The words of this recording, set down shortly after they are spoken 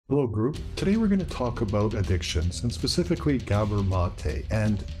Hello group. Today we're going to talk about addictions and specifically gabormatay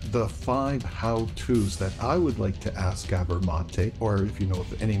and the 5 how-tos that I would like to ask gabormatay, or if you know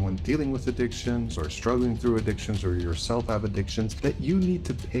of anyone dealing with addictions or struggling through addictions or yourself have addictions, that you need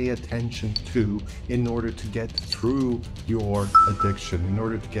to pay attention to in order to get through your addiction, in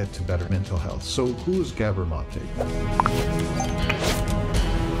order to get to better mental health. So who is gabormatay?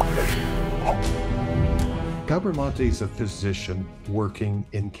 Gabormatay is a physician working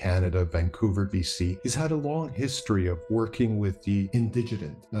in Canada, Vancouver, BC. He's had a long history of working with the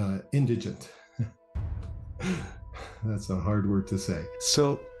indigent. That's a hard word to say.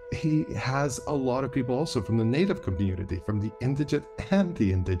 So he has a lot of people also from the native community, from the indigent and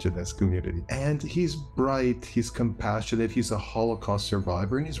the indigenous community. And he's bright, he's compassionate, he's a Holocaust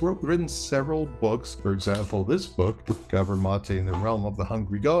survivor, and he's written several books. For example, this book, Gabormatay in the Realm of the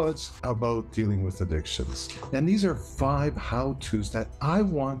Hungry Gods, about dealing with addictions. And these are 5 how-tos that I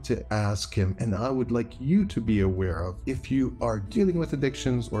want to ask him, and I would like you to be aware of if you are dealing with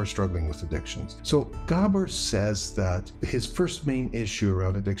addictions or struggling with addictions. So Gabor says that his first main issue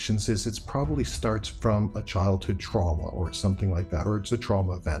around addiction is it probably starts from a childhood trauma or something like that, or it's a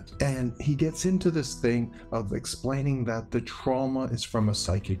trauma event. And he gets into this thing of explaining that the trauma is from a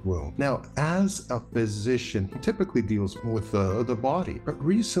psychic wound. Now, as a physician, he typically deals with the body, but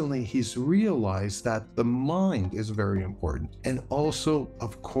recently he's realized that the mind is very important. And also,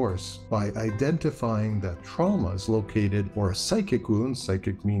 of course, by identifying that trauma is located, or a psychic wound,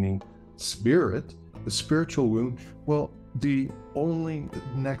 psychic meaning spirit, the spiritual wound, well, the only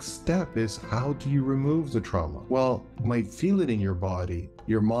next step is, how do you remove the trauma? Well, you might feel it in your body,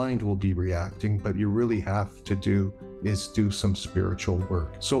 your mind will be reacting, but you really have to do some spiritual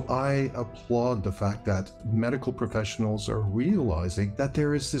work. So I applaud the fact that medical professionals are realizing that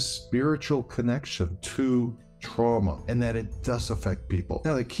there is this spiritual connection to trauma and that it does affect people.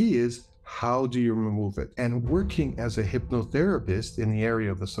 Now the key is, how do you remove it? And working as a hypnotherapist in the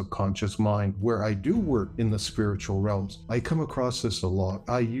area of the subconscious mind, where I do work in the spiritual realms, I come across this a lot.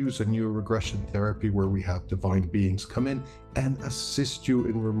 I use a neuroregression therapy where we have divine beings come in and assist you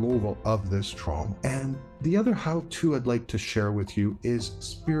in removal of this trauma. And the other how-to I'd like to share with you is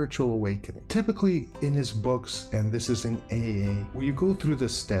spiritual awakening. Typically in his books, and this is in AA, where you go through the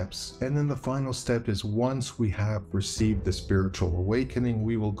steps, and then the final step is, once we have received the spiritual awakening,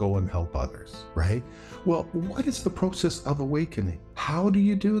 we will go and help others, right? Well, what is the process of awakening? How do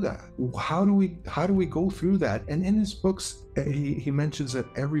you do that? How do we go through that? And in his books, he mentions that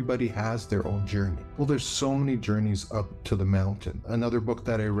everybody has their own journey. Well, there's so many journeys up to the mountain. Another book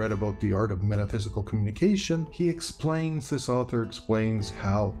that I read about the art of metaphysical communication, this author explains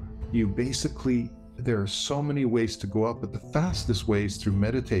how you basically, there are so many ways to go up, but the fastest way is through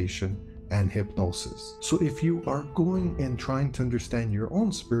meditation and hypnosis. So if you are going and trying to understand your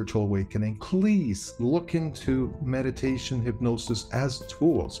own spiritual awakening, please look into meditation, hypnosis as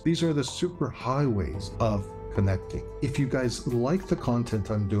tools. These are the super highways of connecting. If you guys like the content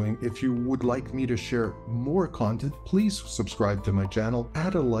I'm doing, if you would like me to share more content, please subscribe to my channel,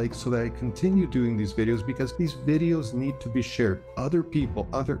 add a like so that I continue doing these videos, because these videos need to be shared. Other people,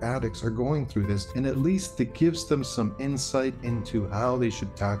 other addicts are going through this, and at least it gives them some insight into how they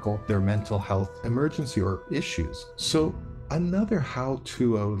should tackle their mental health emergency or issues. So another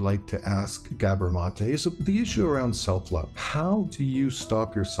how-to I would like to ask gabormatay is the issue around self-love. How do you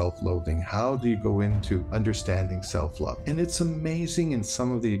stop your self-loathing? How do you go into understanding self-love? And it's amazing in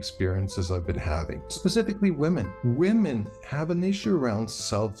some of the experiences I've been having, specifically women. Women have an issue around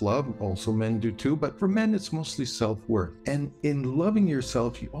self-love, also men do too, but for men it's mostly self-worth. And in loving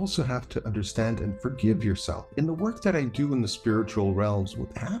yourself, you also have to understand and forgive yourself. In the work that I do in the spiritual realms,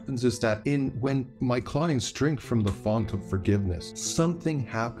 what happens is that when my clients drink from the font of forgiveness, something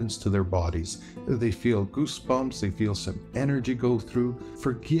happens to their bodies. They feel goosebumps, they feel some energy go through.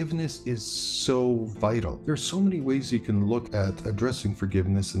 Forgiveness is so vital. There are so many ways you can look at addressing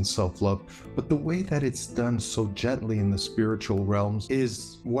forgiveness and self-love, but the way that it's done so gently in the spiritual realms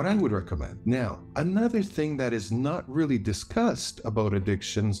is what I would recommend. Now, another thing that is not really discussed about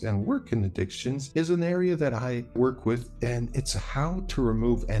addictions and work in addictions is an area that I work with, and it's how to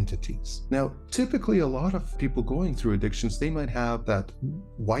remove entities. Now, typically a lot of people going through addictions, they might have that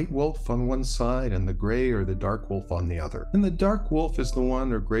white wolf on one side and the gray or the dark wolf on the other. And the dark wolf is the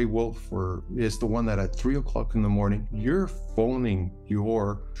one, or gray wolf, is the one that at 3 o'clock in the morning, you're phoning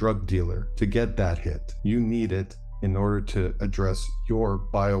your drug dealer to get that hit. You need it in order to address your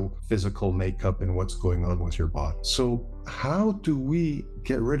biophysical makeup and what's going on with your body. So how do we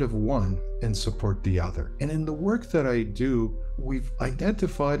get rid of one and support the other? And in the work that I do we've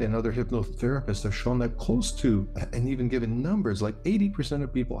identified, and other hypnotherapists have shown that close to, and even given numbers, like 80%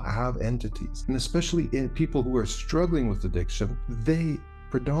 of people have entities. And especially in people who are struggling with addiction, they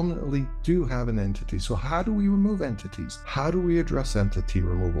predominantly do have an entity. So how do we remove entities? How do we address entity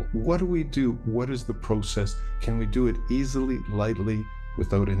removal? What do we do? What is the process? Can we do it easily, lightly,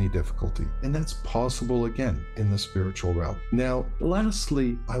 without any difficulty? And that's possible again in the spiritual realm. Now,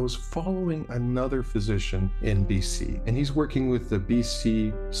 lastly, I was following another physician in BC, and he's working with the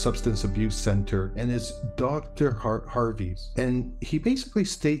BC Substance Abuse Center, and it's Dr. Harvey's. And he basically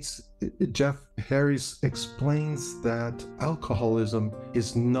states, Jeff Ferriss explains that alcoholism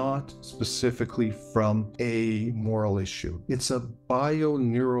is not specifically from a moral issue. It's a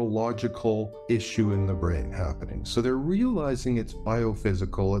bio-neurological issue in the brain happening. So they're realizing it's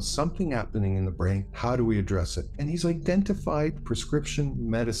biophysical, it's something happening in the brain. How do we address it? And he's identified prescription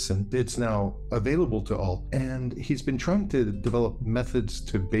medicine. It's now available to all. And he's been trying to develop methods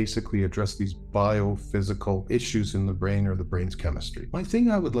to basically address these biophysical issues in the brain or the brain's chemistry. My thing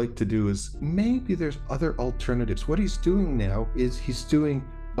I would like to do is maybe there's other alternatives. What he's doing now is he's doing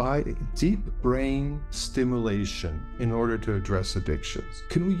deep brain stimulation in order to address addictions.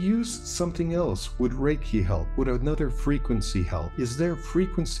 Can we use something else? Would Reiki help? Would another frequency help? Is there a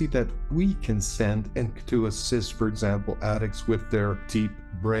frequency that we can send and to assist, for example, addicts with their deep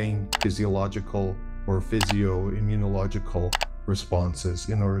brain physiological or physio-immunological responses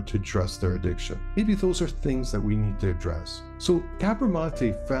in order to address their addiction? Maybe those are things that we need to address. So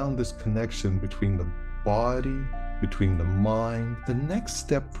gabormatè found this connection between the body, between the mind. The next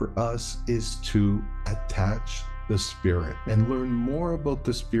step for us is to attach the spirit and learn more about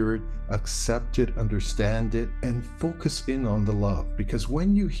the spirit, accept it, understand it, and focus in on the love. Because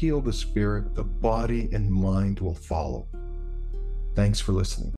when you heal the spirit, the body and mind will follow. Thanks for listening.